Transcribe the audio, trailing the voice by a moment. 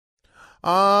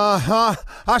Uh-huh.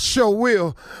 I sure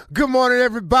will. Good morning,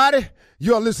 everybody.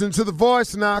 You're listening to The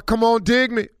Voice now. Come on,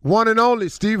 dig me. One and only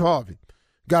Steve Harvey.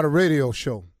 Got a radio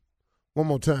show. One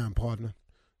more time, partner.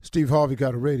 Steve Harvey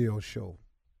got a radio show.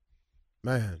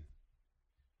 Man,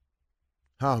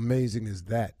 how amazing is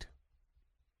that?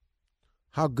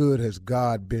 How good has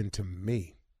God been to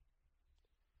me?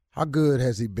 How good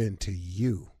has he been to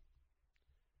you?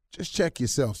 Just check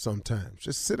yourself sometimes.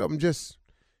 Just sit up and just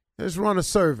run a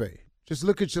survey. Just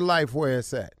look at your life where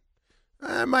it's at.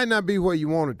 It might not be where you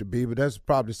want it to be, but that's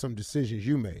probably some decisions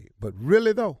you made. But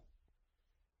really, though,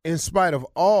 in spite of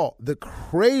all the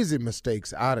crazy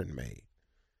mistakes I done made,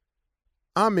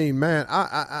 I mean, man,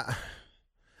 I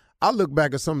look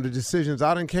back at some of the decisions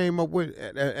I done came up with,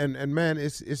 and man,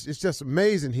 it's just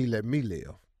amazing he let me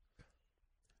live.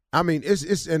 I mean,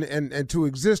 and to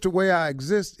exist the way I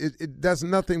exist, that's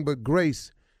nothing but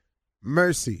grace,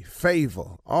 mercy,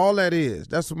 favor. All that is.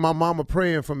 That's what my mama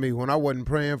praying for me when I wasn't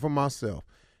praying for myself.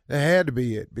 That had to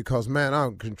be it because, man, I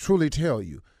can truly tell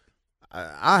you,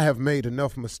 I have made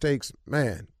enough mistakes,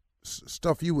 man,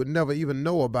 stuff you would never even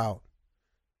know about,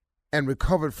 and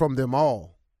recovered from them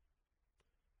all.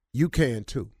 You can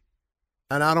too.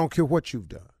 And I don't care what you've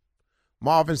done.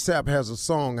 Marvin Sapp has a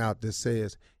song out that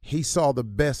says, he saw the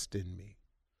best in me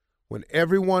when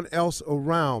everyone else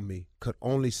around me could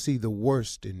only see the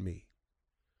worst in me.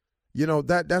 You know,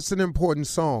 that's an important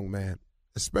song, man.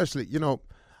 Especially, you know,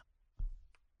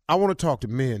 I want to talk to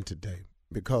men today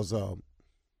because,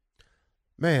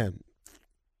 man,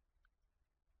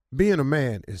 being a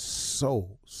man is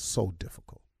so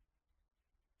difficult.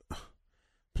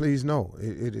 Please know,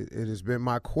 it has been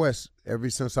my quest ever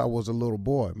since I was a little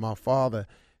boy. My father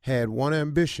had one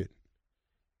ambition.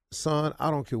 Son, I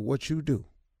don't care what you do,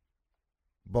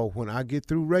 but when I get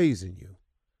through raising you,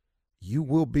 you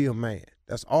will be a man.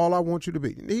 That's all I want you to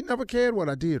be. He never cared what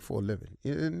I did for a living.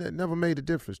 It never made a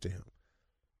difference to him.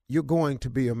 You're going to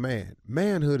be a man.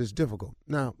 Manhood is difficult.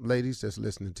 Now, ladies that's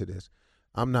listening to this,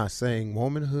 I'm not saying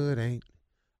womanhood ain't.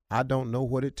 I don't know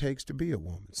what it takes to be a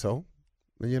woman. So,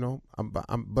 you know,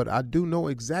 but I do know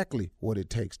exactly what it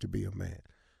takes to be a man.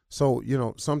 So, you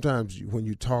know, sometimes when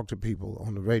you talk to people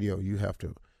on the radio, you have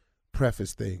to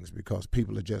preface things because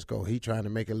people are just he trying to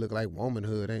make it look like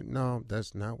womanhood ain't. No,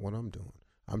 that's not what I'm doing.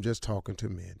 I'm just talking to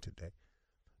men today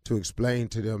to explain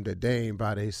to them that they ain't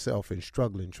by themselves and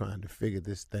struggling trying to figure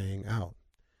this thing out,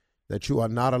 that you are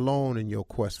not alone in your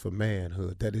quest for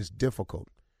manhood, that is difficult.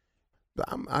 But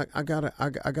I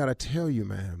gotta tell you,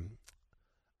 man,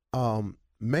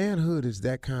 manhood is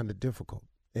that kind of difficult,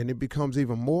 and it becomes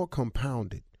even more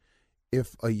compounded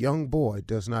if a young boy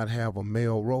does not have a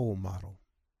male role model.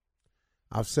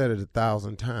 I've said it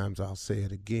 1,000 times, I'll say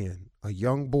it again. A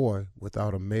young boy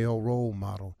without a male role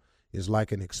model is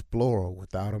like an explorer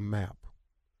without a map.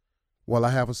 Well,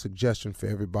 I have a suggestion for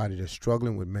everybody that's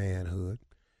struggling with manhood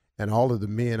and all of the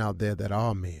men out there that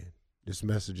are men. This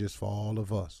message is for all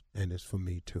of us, and it's for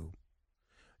me too.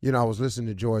 You know, I was listening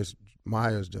to Joyce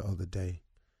Myers the other day,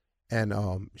 and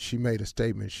she made a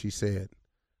statement. She said,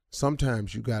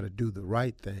 sometimes you got to do the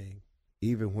right thing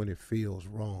even when it feels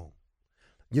wrong.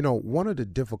 You know, one of the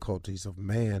difficulties of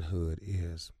manhood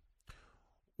is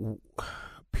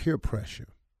peer pressure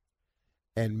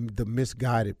and the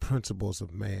misguided principles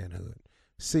of manhood.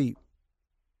 See,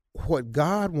 what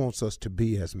God wants us to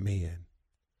be as men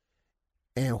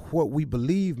and what we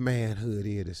believe manhood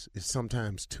is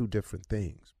sometimes two different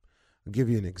things. I'll give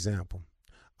you an example.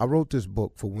 I wrote this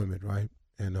book for women, right?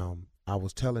 And I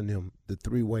was telling them the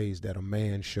 3 ways that a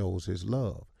man shows his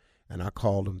love. And I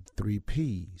called them 3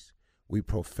 Ps. We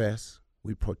profess,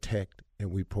 we protect,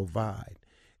 and we provide.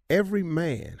 Every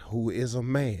man who is a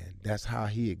man, that's how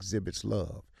he exhibits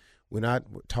love. We're not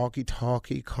talky,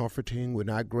 comforting. We're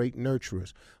not great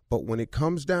nurturers. But when it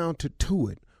comes down to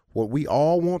it, what we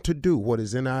all want to do, what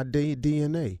is in our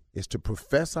DNA, is to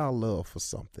profess our love for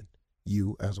something,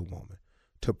 you as a woman,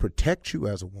 to protect you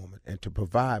as a woman, and to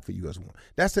provide for you as a woman.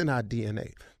 That's in our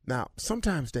DNA. Now,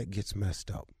 sometimes that gets messed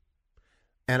up.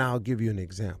 And I'll give you an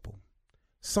example.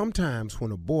 Sometimes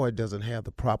when a boy doesn't have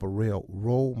the proper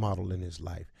role model in his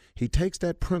life, he takes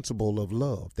that principle of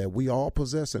love that we all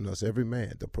possess in us, every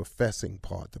man, the professing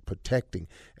part, the protecting,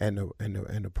 and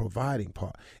the providing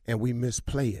part, and we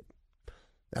misplay it.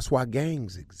 That's why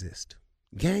gangs exist.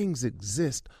 Gangs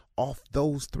exist off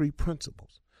those 3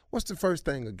 principles. What's the first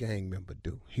thing a gang member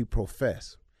do? He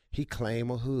profess. He claim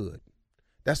a hood.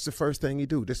 That's the first thing he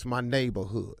do. This is my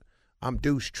neighborhood. I'm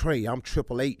Deuce Trey. I'm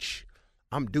Triple H.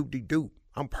 I'm Doop-de-Doop.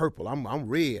 I'm purple, I'm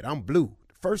red, I'm blue.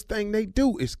 The first thing they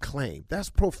do is claim. That's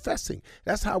professing.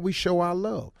 That's how we show our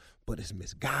love. But it's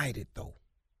misguided, though.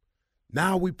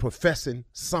 Now we professing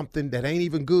something that ain't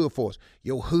even good for us.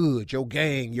 Your hood, your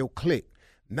gang, your clique.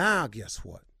 Now guess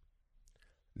what?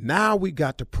 Now we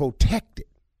got to protect it.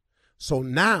 So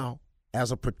now,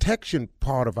 as a protection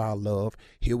part of our love,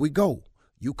 here we go.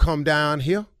 You come down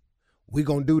here, we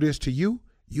gonna do this to you.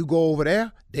 You go over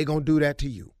there, they gonna do that to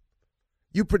you.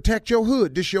 You protect your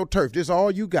hood. This your turf. This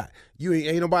all you got. You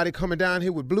ain't nobody coming down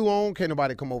here with blue on. Can't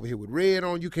nobody come over here with red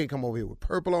on. You can't come over here with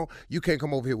purple on. You can't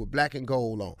come over here with black and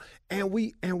gold on. And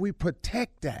we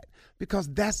protect that because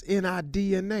that's in our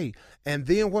DNA. And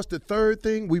then what's the third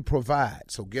thing? We provide.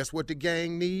 So guess what the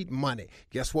gang need? Money.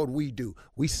 Guess what we do?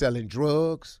 We selling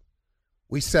drugs.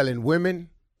 We selling women.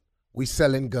 We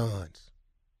selling guns.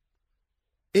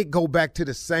 It go back to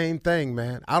the same thing,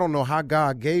 man. I don't know how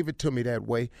God gave it to me that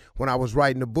way when I was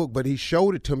writing the book, but he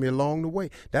showed it to me along the way.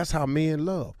 That's how men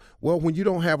love. Well, when you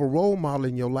don't have a role model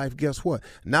in your life, guess what?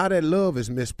 Now that love is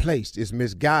misplaced, it's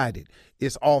misguided,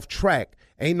 it's off track.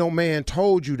 Ain't no man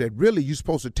told you that really you're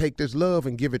supposed to take this love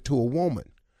and give it to a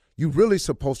woman. You really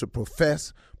supposed to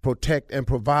profess, protect, and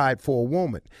provide for a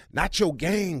woman, not your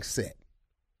gang set.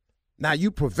 Now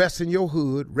you professing your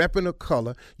hood, repping a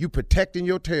color, you protecting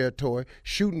your territory,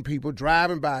 shooting people,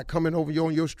 driving by, coming over you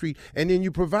on your street, and then you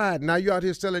provide. Now you out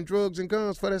here selling drugs and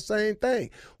guns for the same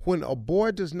thing. When a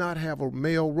boy does not have a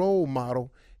male role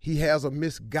model, he has a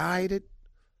misguided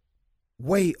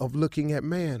way of looking at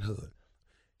manhood.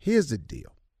 Here's the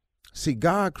deal. See,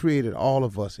 God created all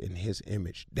of us in his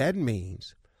image. That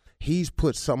means he's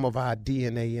put some of our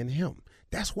DNA in him.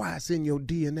 That's why it's in your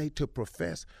DNA to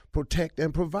profess, protect,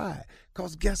 and provide.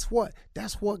 Because guess what?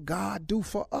 That's what God do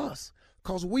for us.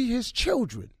 Because we his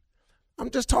children. I'm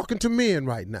just talking to men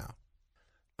right now.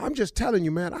 I'm just telling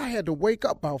you, man, I had to wake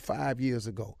up about 5 years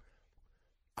ago.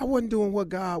 I wasn't doing what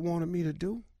God wanted me to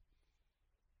do.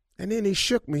 And then he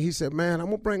shook me. He said, man, I'm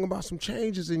going to bring about some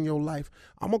changes in your life.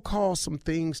 I'm going to cause some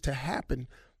things to happen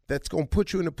that's going to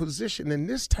put you in a position. And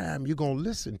this time you're going to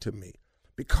listen to me.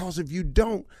 Because if you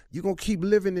don't, you're going to keep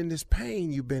living in this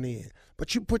pain you've been in.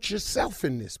 But you put yourself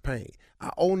in this pain.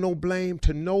 I owe no blame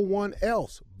to no one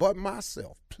else but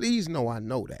myself. Please know I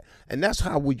know that. And that's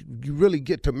how you really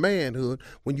get to manhood,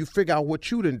 when you figure out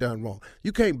what you done wrong.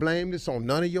 You can't blame this on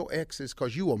none of your exes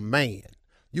because you a man.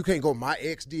 You can't go, my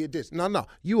ex did this. No.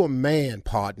 You a man,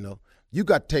 partner. You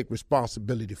got to take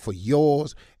responsibility for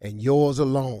yours and yours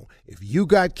alone. If you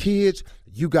got kids,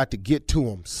 you got to get to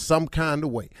them some kind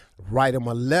of way. Write them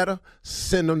a letter,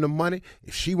 send them the money.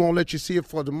 If she won't let you see it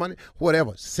for the money,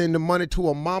 whatever, send the money to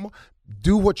her mama.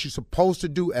 Do what you're supposed to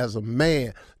do as a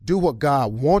man. Do what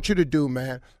God wants you to do,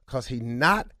 man, because he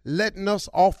not letting us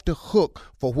off the hook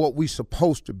for what we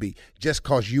supposed to be just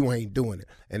because you ain't doing it.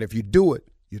 And if you do it,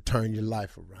 you turn your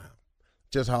life around.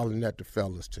 Just hollering at the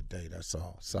fellas today, that's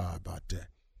all. Sorry about that.